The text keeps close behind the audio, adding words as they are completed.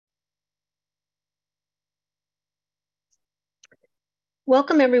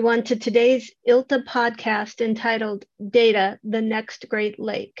Welcome everyone to today's ILTA podcast entitled Data, the Next Great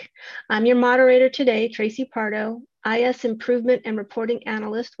Lake. I'm your moderator today, Tracy Pardo, IS Improvement and Reporting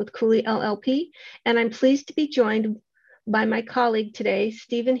Analyst with Cooley LLP, and I'm pleased to be joined by my colleague today,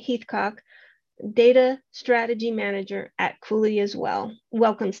 Stephen Heathcock, Data Strategy Manager at Cooley as well.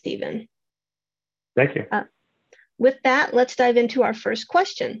 Welcome, Stephen. Thank you. With that, let's dive into our first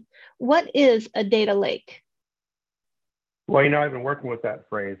question. What is a data lake? Well, I've been working with that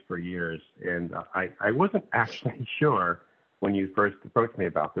phrase for years, and I wasn't actually sure when you first approached me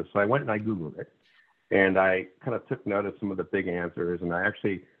about this. So I went and I Googled it, and I kind of took note of some of the big answers, and I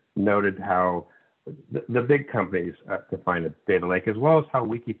actually noted how the big companies define a data lake, as well as how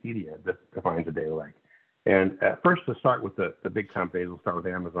Wikipedia defines a data lake. And first, to start with the big companies, we'll start with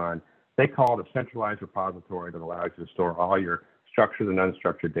Amazon. They call it a centralized repository that allows you to store all your structured and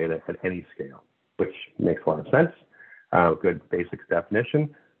unstructured data at any scale, which makes a lot of sense. Good basics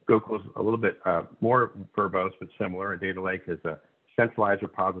definition. Google's a little bit more verbose, but similar. A data lake is a centralized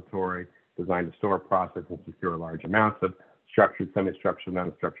repository designed to store, process, and secure large amounts of structured, semi-structured,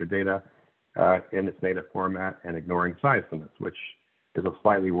 and unstructured data in its native format and ignoring size limits, which is a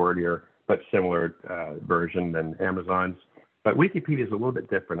slightly wordier but similar version than Amazon's. But Wikipedia is a little bit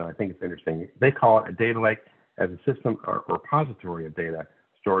different, and I think it's interesting. They call it a data lake as a system or repository of data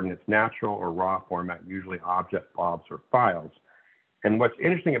stored in its natural or raw format, usually object blobs or files. And what's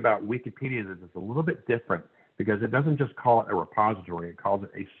interesting about Wikipedia is it's a little bit different because it doesn't just call it a repository, it calls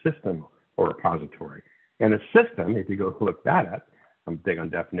it a system or repository. And a system, if you go look that up, I'm big on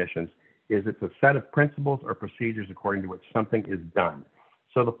definitions, is it's a set of principles or procedures according to which something is done.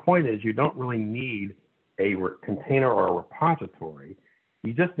 So the point is you don't really need a container or a repository.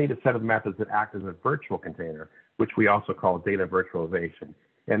 You just need a set of methods that act as a virtual container, which we also call data virtualization.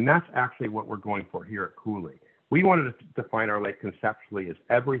 And that's actually what we're going for here at Cooley. We wanted to define our lake conceptually as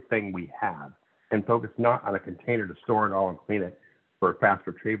everything we have and focus not on a container to store it all and clean it for fast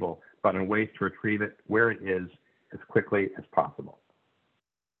retrieval, but on ways to retrieve it where it is as quickly as possible.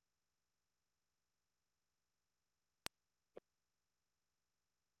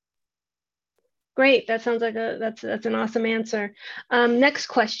 Great, that sounds like that's an awesome answer. Next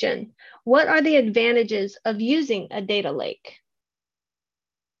question, what are the advantages of using a data lake?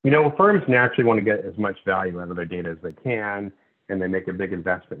 Firms naturally want to get as much value out of their data as they can, and they make a big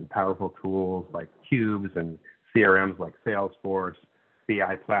investment in powerful tools like cubes and CRMs like Salesforce,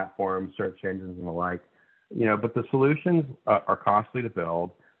 BI platforms, search engines, and the like. But the solutions are costly to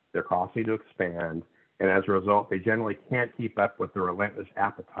build, they're costly to expand, and as a result, they generally can't keep up with the relentless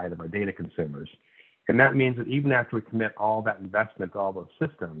appetite of our data consumers. And that means that even after we commit all that investment to all those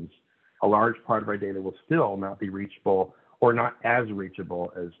systems, a large part of our data will still not be reachable or not as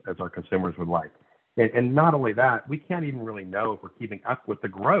reachable as our consumers would like. And not only that, we can't even really know if we're keeping up with the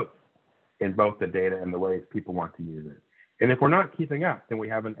growth in both the data and the ways people want to use it. And if we're not keeping up, then we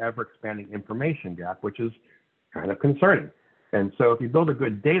have an ever-expanding information gap, which is kind of concerning. And so if you build a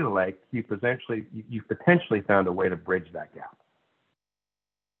good data lake, you've potentially found a way to bridge that gap.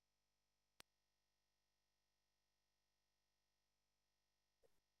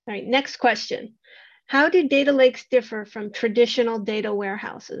 All right, next question. How do data lakes differ from traditional data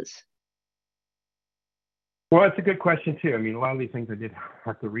warehouses? Well, it's a good question too. A lot of these things I did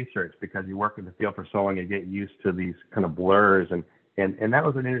have to research because you work in the field for so long and get used to these kind of blurs. And that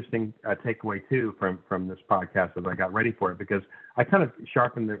was an interesting takeaway too from this podcast as I got ready for it, because I kind of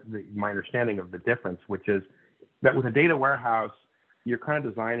sharpened my understanding of the difference, which is that with a data warehouse, you're kind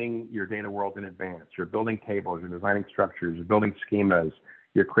of designing your data world in advance. You're building tables, you're designing structures, you're building schemas,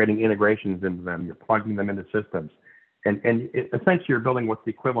 you're creating integrations into them, you're plugging them into systems. And essentially you're building what's the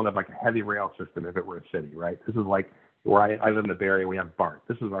equivalent of like a heavy rail system if it were a city, right? This is like where I live in the Bay Area, we have BART.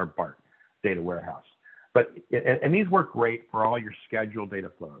 This is our BART data warehouse. And these work great for all your scheduled data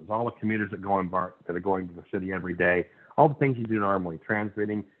flows, all the commuters that go on BART that are going to the city every day, all the things you do normally,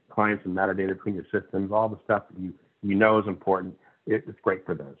 transmitting clients and metadata between your systems, all the stuff that you know is important. It's great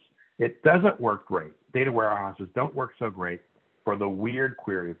for those. It doesn't work great. Data warehouses don't work so great for the weird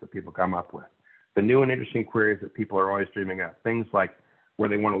queries that people come up with. The new and interesting queries that people are always dreaming up, things like where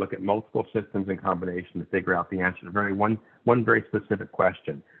they want to look at multiple systems in combination to figure out the answer to one very specific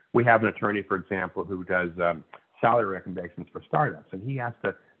question. We have an attorney, for example, who does salary recommendations for startups, and he has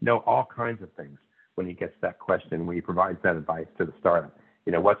to know all kinds of things when he gets that question, when he provides that advice to the startup.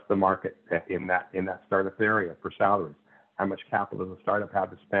 What's the market in that startup area for salaries? How much capital does a startup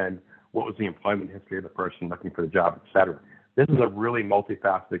have to spend? What was the employment history of the person looking for the job, et cetera? This is a really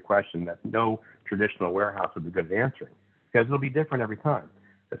multifaceted question that no traditional warehouse would be good at answering because it'll be different every time.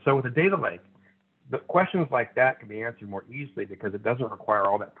 And so with a data lake, the questions like that can be answered more easily because it doesn't require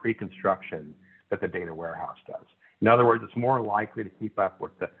all that pre-construction that the data warehouse does. In other words, it's more likely to keep up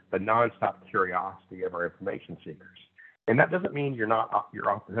with the nonstop curiosity of our information seekers. And that doesn't mean you're off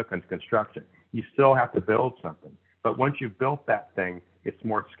the hook on construction. You still have to build something. But once you've built that thing, it's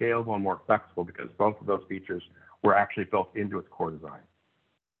more scalable and more flexible because both of those features were actually built into its core design.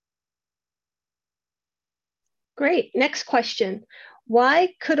 Great. Next question. Why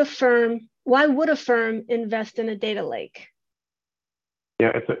would a firm invest in a data lake?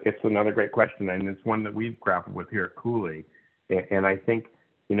 Yeah, it's another great question, and it's one that we've grappled with here at Cooley. And I think,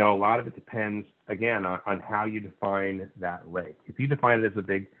 a lot of it depends, again, on how you define that lake. If you define it as a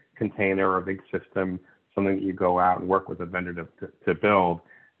big container or a big system, something that you go out and work with a vendor to build,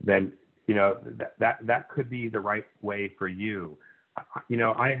 then, that could be the right way for you.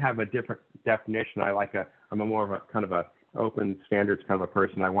 I have a different definition. I'm more of a kind of a open standards kind of a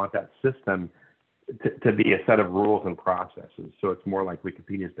person. I want that system to be a set of rules and processes. So it's more like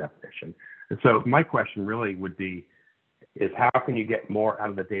Wikipedia's definition. And so my question really would be, is how can you get more out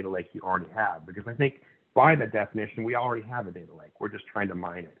of the data lake you already have? Because I think by that definition, we already have a data lake. We're just trying to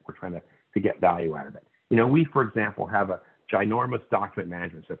mine it. We're trying to get value out of it. We, for example, have a ginormous document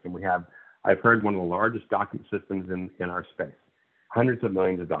management system. I've heard one of the largest document systems in our space, hundreds of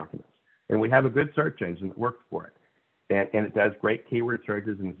millions of documents. And we have a good search engine that works for it. And it does great keyword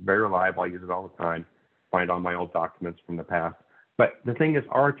searches, and it's very reliable. I use it all the time, find all my old documents from the past. But the thing is,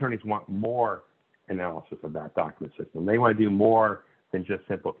 our attorneys want more analysis of that document system. They want to do more than just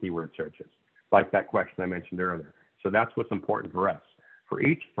simple keyword searches, like that question I mentioned earlier. So that's what's important for us. For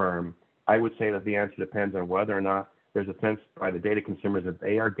each firm, I would say that the answer depends on whether or not there's a sense by the data consumers that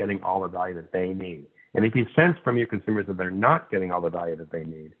they are getting all the value that they need. And if you sense from your consumers that they're not getting all the value that they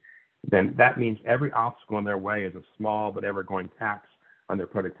need, then that means every obstacle in their way is a small but ever-growing tax on their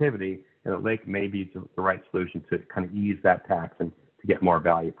productivity, and a lake may be the right solution to kind of ease that tax and to get more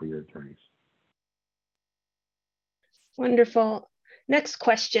value for your attorneys. Wonderful. Next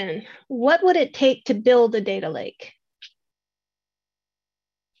question. What would it take to build a data lake?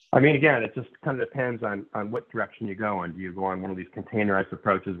 Again, it just kind of depends on what direction you go in. Do you go on one of these containerized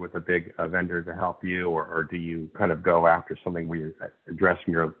approaches with a big vendor to help you, or do you kind of go after something where you're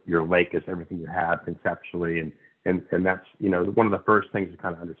addressing your lake as everything you have conceptually? And that's, one of the first things to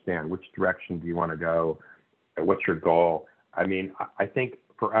kind of understand, which direction do you want to go? What's your goal? I think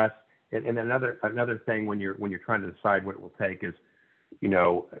for us, and another thing when you're trying to decide what it will take is,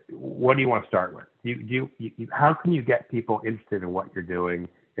 what do you want to start with? How can you get people interested in what you're doing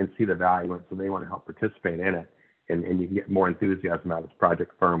and see the value in it, so they want to help participate in it, and you can get more enthusiasm out of this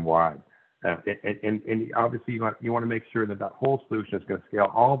project firm-wide. And obviously you want to make sure that whole solution is going to scale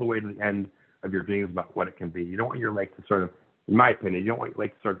all the way to the end of your dreams about what it can be. You don't want your lake to sort of, in my opinion, you don't want your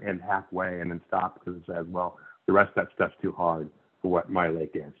lake to sort of end halfway and then stop because it says, well, the rest of that stuff's too hard for what my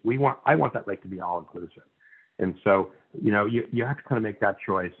lake is. I want that lake to be all-inclusive. And so, you have to kind of make that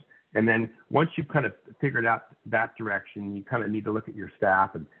choice. And then once you've kind of figured out that direction, you kind of need to look at your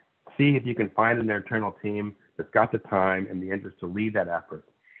staff and see if you can find an internal team that's got the time and the interest to lead that effort.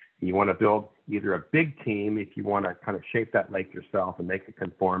 You want to build either a big team if you want to kind of shape that lake yourself and make it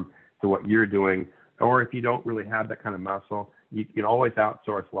conform to what you're doing, or if you don't really have that kind of muscle, you can always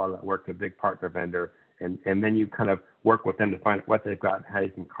outsource a lot of that work to a big partner vendor, and then you kind of work with them to find what they've got and how you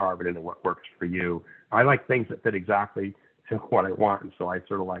can carve it into what works for you. I like things that fit exactly to what I want, and so I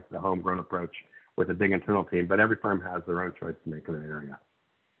sort of like the homegrown approach with a big internal team, but every firm has their own choice to make in an area.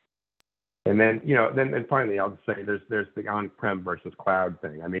 And then, then finally, I'll just say there's the on-prem versus cloud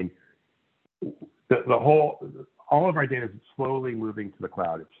thing. All of our data is slowly moving to the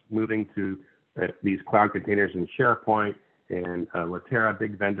cloud. It's moving to these cloud containers in SharePoint, and Latera,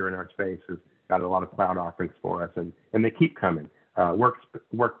 big vendor in our space, has got a lot of cloud offerings for us, and they keep coming.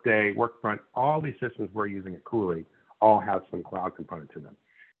 Workday, Workfront, all these systems we're using at Cooley all have some cloud component to them.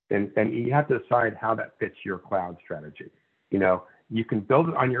 And you have to decide how that fits your cloud strategy. You can build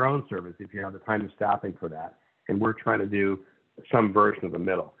it on your own service if you have the time and staffing for that. And we're trying to do some version of the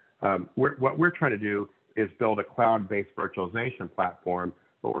middle. What we're trying to do is build a cloud-based virtualization platform,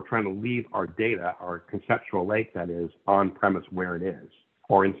 but we're trying to leave our data, our conceptual lake that is, on-premise where it is,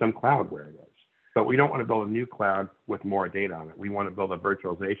 or in some cloud where it is. But we don't want to build a new cloud with more data on it. We want to build a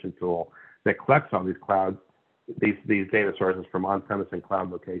virtualization tool that collects all these clouds, these data sources from on-premise and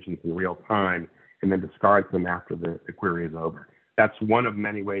cloud locations in real time, and then discards them after the query is over. That's one of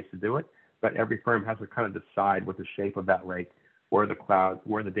many ways to do it, but every firm has to kind of decide what the shape of that lake, where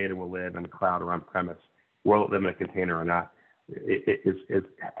the data will live in the cloud or on-premise, will it live in a container or not, is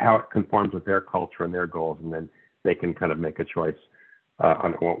how it conforms with their culture and their goals, and then they can kind of make a choice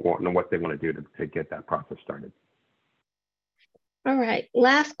on what they want to do to get that process started. All right,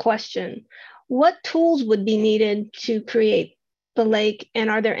 last question. What tools would be needed to create the lake, and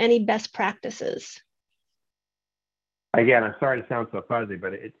are there any best practices? Again, I'm sorry to sound so fuzzy,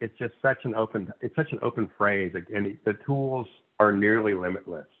 but it's just such an open phrase, and the tools are nearly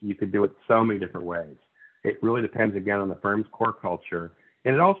limitless. You could do it so many different ways. It really depends, again, on the firm's core culture,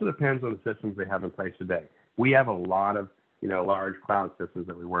 and it also depends on the systems they have in place today. We have a lot of, large cloud systems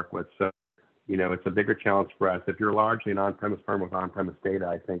that we work with, so, it's a bigger challenge for us. If you're largely an on-premise firm with on-premise data,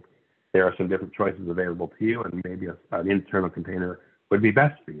 I think there are some different choices available to you, and maybe an internal container would be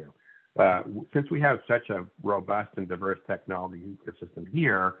best for you. Since we have such a robust and diverse technology ecosystem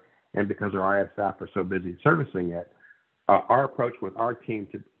here, and because our IS staff are so busy servicing it, our approach with our team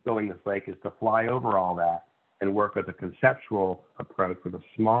to building this lake is to fly over all that and work with a conceptual approach with a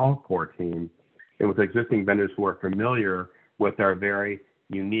small core team and with existing vendors who are familiar with our very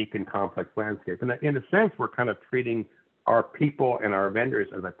unique and complex landscape. And in a sense, we're kind of treating our people and our vendors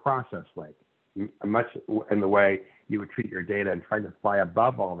as a process lake, much in the way you would treat your data, and trying to fly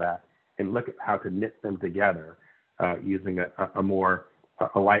above all that and look at how to knit them together using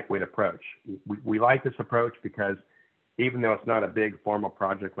a lightweight approach. We like this approach because even though it's not a big formal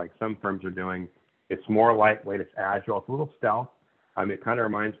project like some firms are doing, it's more lightweight, it's agile, it's a little stealth. It kind of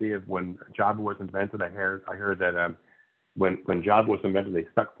reminds me of when Java was invented. I heard that when Java was invented, they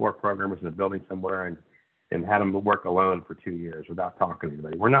stuck 4 programmers in a building somewhere and had them work alone for 2 years without talking to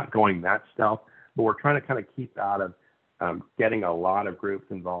anybody. We're not going that stealth, but we're trying to kind of keep out of getting a lot of groups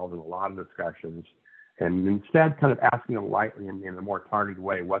involved in a lot of discussions, and instead kind of asking them lightly in a more targeted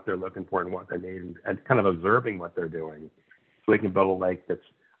way what they're looking for and what they need, and kind of observing what they're doing, so we can build a lake that's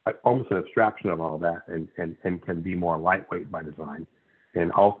almost an abstraction of all that and can be more lightweight by design.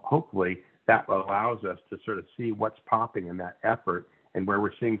 And hopefully that allows us to sort of see what's popping in that effort, and where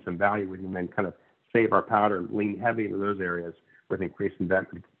we're seeing some value, we can then kind of save our powder and lean heavy into those areas with increased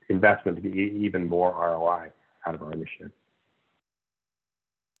investment to get even more ROI out of our initiative.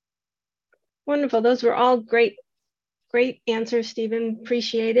 Wonderful. Those were all great answers, Stephen.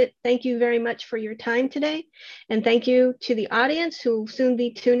 Appreciate it. Thank you very much for your time today. And thank you to the audience who will soon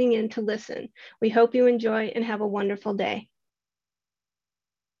be tuning in to listen. We hope you enjoy and have a wonderful day.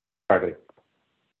 All right.